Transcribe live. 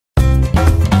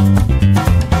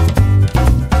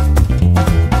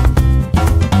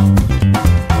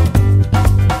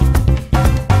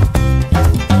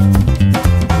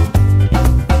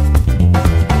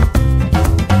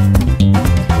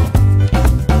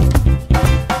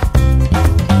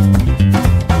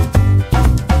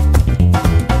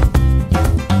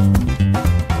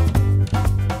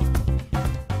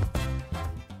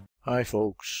Hi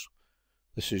folks,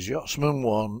 this is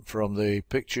Yachtsman1 from the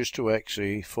Pictures to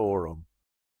Exe forum.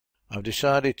 I've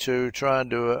decided to try and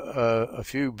do a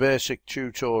few basic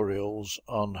tutorials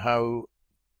on how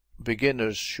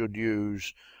beginners should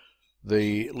use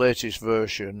the latest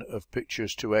version of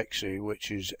Pictures to Exe, which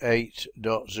is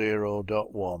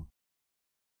 8.0.1.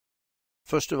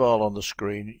 First of all, on the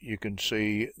screen you can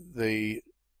see the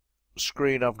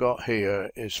screen I've got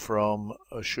here is from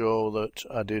a show that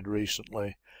I did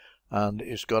recently, and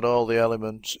it's got all the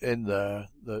elements in there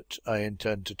that I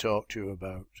intend to talk to you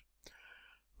about.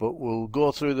 But we'll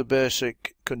go through the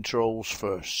basic controls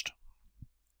first.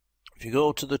 If you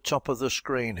go to the top of the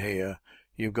screen here,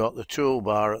 you've got the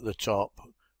toolbar at the top,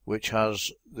 which has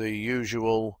the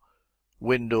usual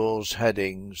Windows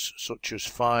headings such as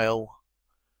File,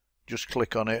 just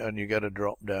click on it and you get a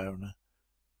drop down,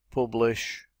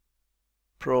 Publish,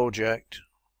 Project,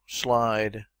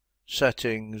 Slide,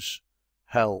 Settings,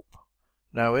 Help.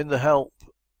 Now in the Help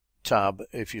tab,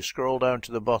 if you scroll down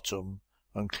to the bottom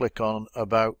and click on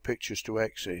About Pictures to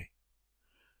Exe,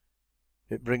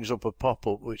 it brings up a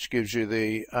pop-up which gives you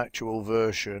the actual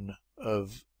version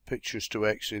of Pictures to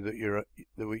Exe that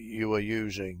you are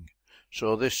using.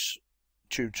 So this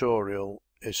tutorial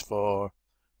is for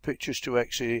Pictures to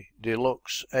Exe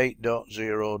Deluxe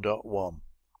 8.0.1.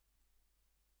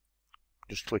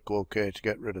 Just click OK to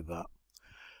get rid of that.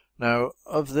 Now,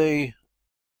 of the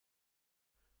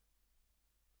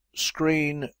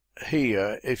screen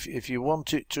here, if you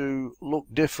want it to look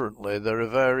differently, there are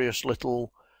various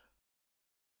little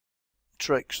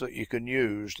tricks that you can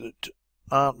use that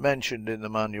aren't mentioned in the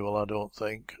manual, I don't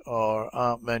think, or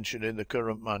aren't mentioned in the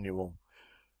current manual.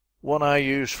 One I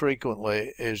use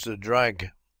frequently is the drag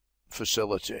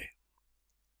facility.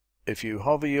 If you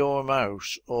hover your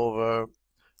mouse over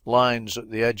lines at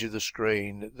the edge of the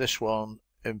screen, this one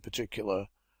in particular,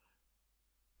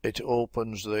 it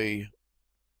opens the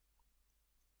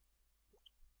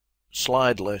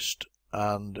slide list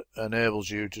and enables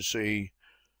you to see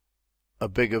a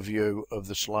bigger view of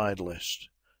the slide list.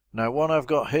 Now, one I've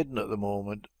got hidden at the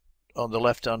moment on the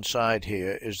left hand side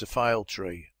here is the file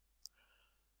tree.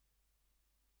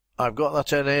 I've got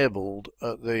that enabled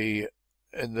at in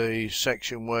the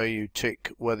section where you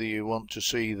tick whether you want to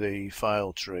see the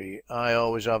file tree. I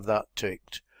always have that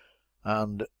ticked,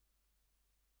 and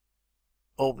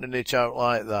opening it out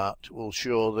like that will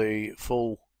show the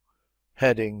full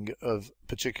heading of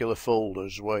particular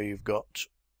folders where you've got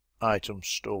items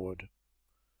stored.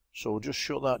 So we'll just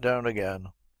shut that down again,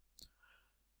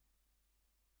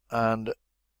 and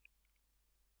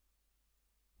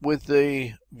with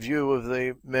the view of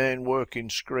the main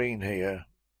working screen here,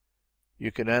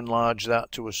 you can enlarge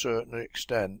that to a certain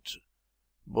extent,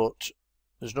 but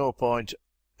there's no point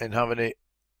in having it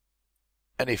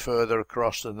any further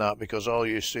across than that because all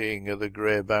you're seeing are the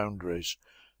grey boundaries.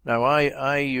 Now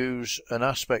I use an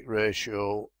aspect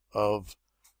ratio of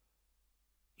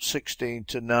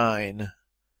 16:9,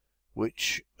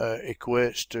 which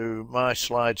equates to my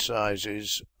slide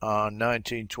sizes are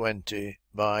 1920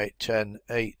 by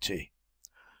 1080.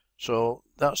 So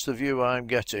that's the view I'm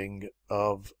getting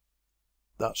of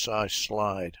that size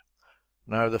slide.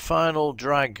 Now the final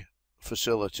drag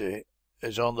facility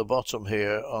is on the bottom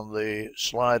here on the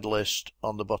slide list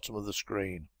on the bottom of the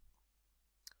screen.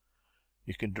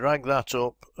 You can drag that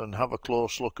up and have a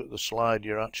close look at the slide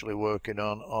you're actually working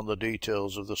on the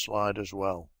details of the slide as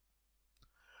well.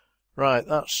 Right,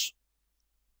 that's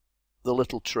the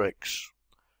little tricks.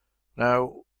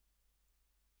 Now,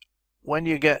 when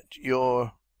you get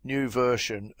your new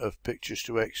version of Pictures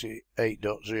to Exe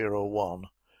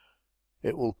 8.0.1,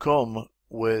 it will come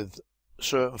with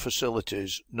certain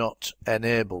facilities not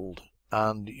enabled,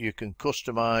 and you can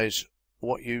customize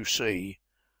what you see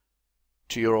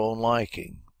to your own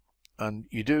liking, and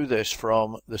you do this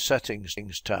from the Settings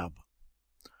tab.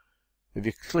 If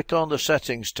you click on the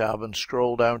Settings tab and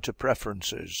scroll down to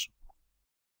Preferences,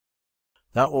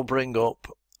 that will bring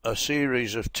up a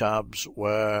series of tabs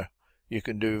where you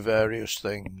can do various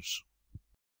things.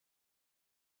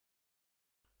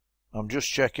 I'm just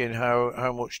checking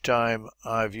how much time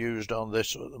I've used on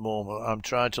this at the moment. I'm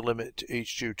trying to limit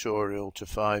each tutorial to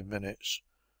 5 minutes,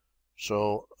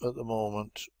 so at the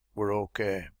moment we're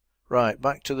okay. Right,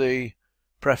 back to the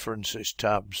Preferences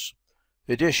tabs.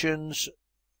 Editions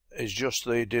is just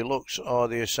the deluxe or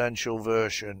the essential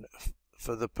version.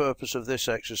 For the purpose of this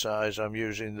exercise, I'm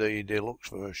using the deluxe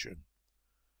version.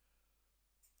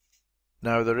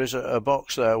 Now there is a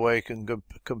box there where you can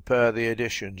compare the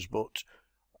editions, but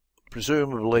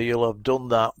presumably you'll have done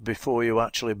that before you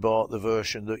actually bought the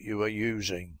version that you are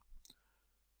using.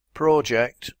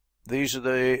 Project these are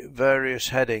the various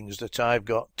headings that I've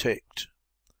got ticked.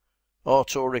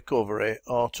 Auto recovery,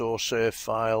 auto save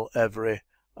file every,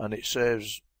 and it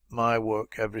saves my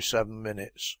work every 7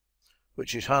 minutes,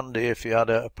 which is handy if you had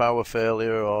a power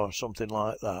failure or something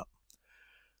like that.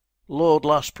 Load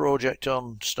last project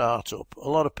on startup. A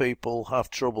lot of people have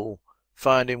trouble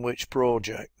finding which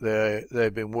project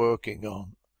they've been working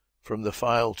on from the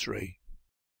file tree.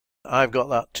 I've got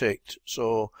that ticked,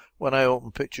 so when I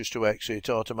open Pictures to Exe, it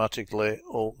automatically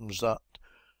opens that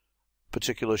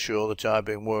particular show that I've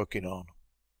been working on.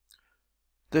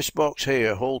 This box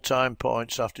here, hold time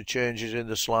points after changes in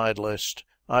the slide list,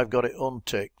 I've got it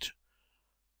unticked.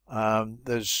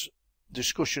 There's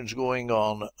discussions going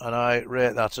on, and I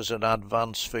rate that as an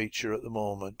advanced feature at the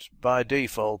moment. By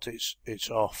default it's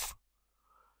off.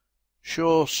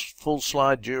 Show full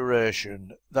slide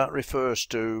duration, that refers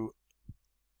to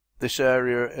this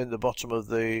area in the bottom of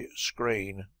the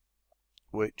screen,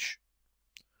 which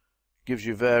gives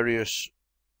you various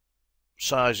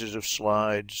sizes of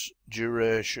slides,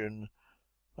 duration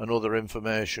and other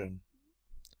information.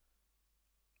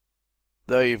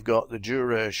 There you've got the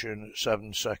duration,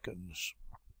 7 seconds.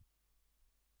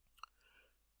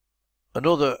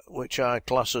 Another which I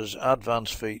class as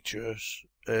advanced features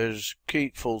is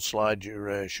keep full slide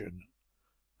duration.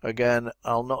 Again,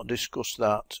 I'll not discuss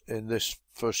that in this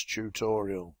first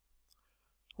tutorial.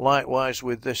 Likewise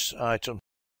with this item,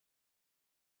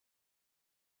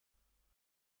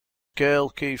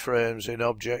 scale keyframes in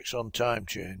objects on time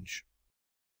change.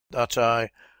 That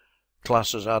I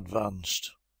class as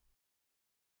advanced.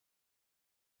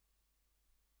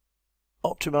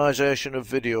 Optimization of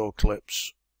video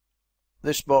clips.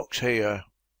 This box here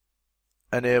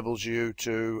enables you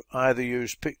to either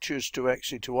use Pictures to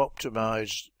Exe to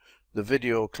optimize the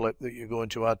video clip that you're going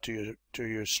to add to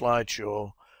your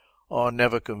slideshow, or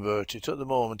never convert it. At the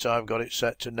moment I've got it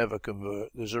set to never convert.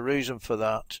 There's a reason for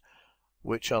that,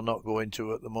 which I'll not go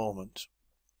into at the moment.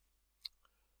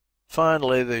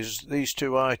 Finally, there's these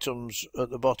two items at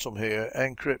the bottom here,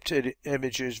 encrypted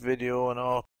images, video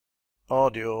and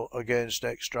audio against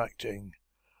extracting.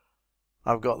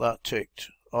 I've got that ticked,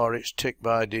 or it's ticked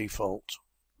by default.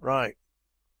 Right,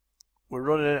 we're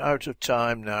running out of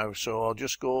time now, so I'll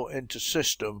just go into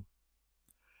System,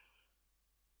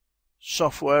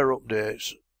 Software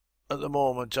Updates. At the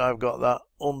moment I've got that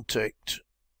unticked,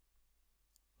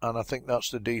 and I think that's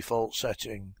the default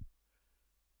setting.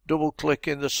 Double click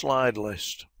in the slide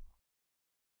list.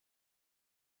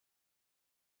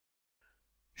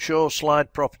 Show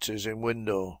slide properties in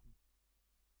window.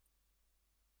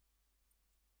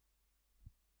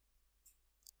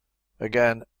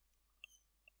 Again,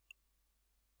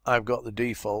 I've got the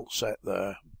default set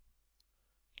there.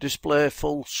 Display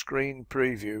full screen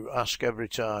preview, ask every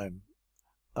time.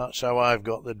 That's how I've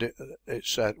got it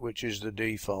set, which is the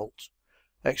default.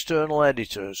 External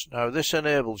editors. Now this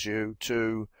enables you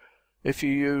to, if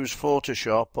you use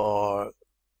Photoshop or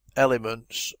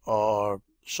Elements or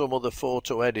some other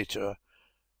photo editor,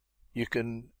 you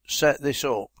can set this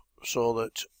up so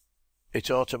that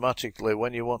it automatically,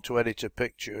 when you want to edit a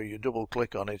picture, you double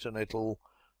click on it and it'll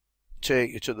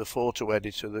take you to the photo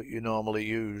editor that you normally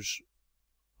use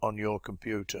on your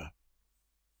computer.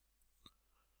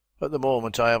 At the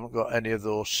moment I haven't got any of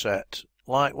those set.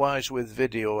 Likewise with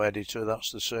video editor,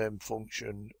 that's the same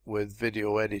function with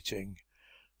video editing.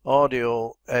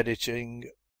 Audio editing,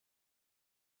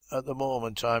 at the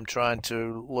moment I'm trying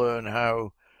to learn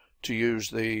how to use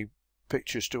the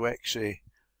Pictures to Exe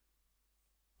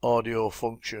audio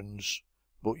functions,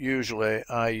 but usually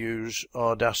I use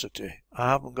Audacity. I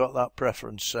haven't got that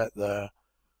preference set there.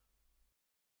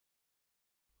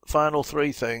 Final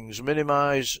three things: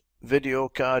 minimize video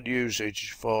card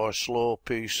usage for slow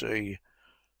PC.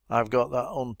 I've got that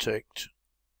unticked.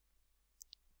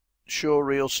 Show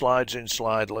real slides in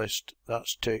slide list,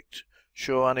 that's ticked.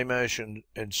 Show animation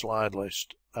in slide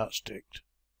list, that's ticked.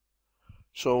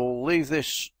 So we'll leave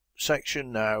this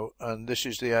section now, and this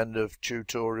is the end of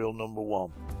tutorial number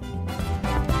 1.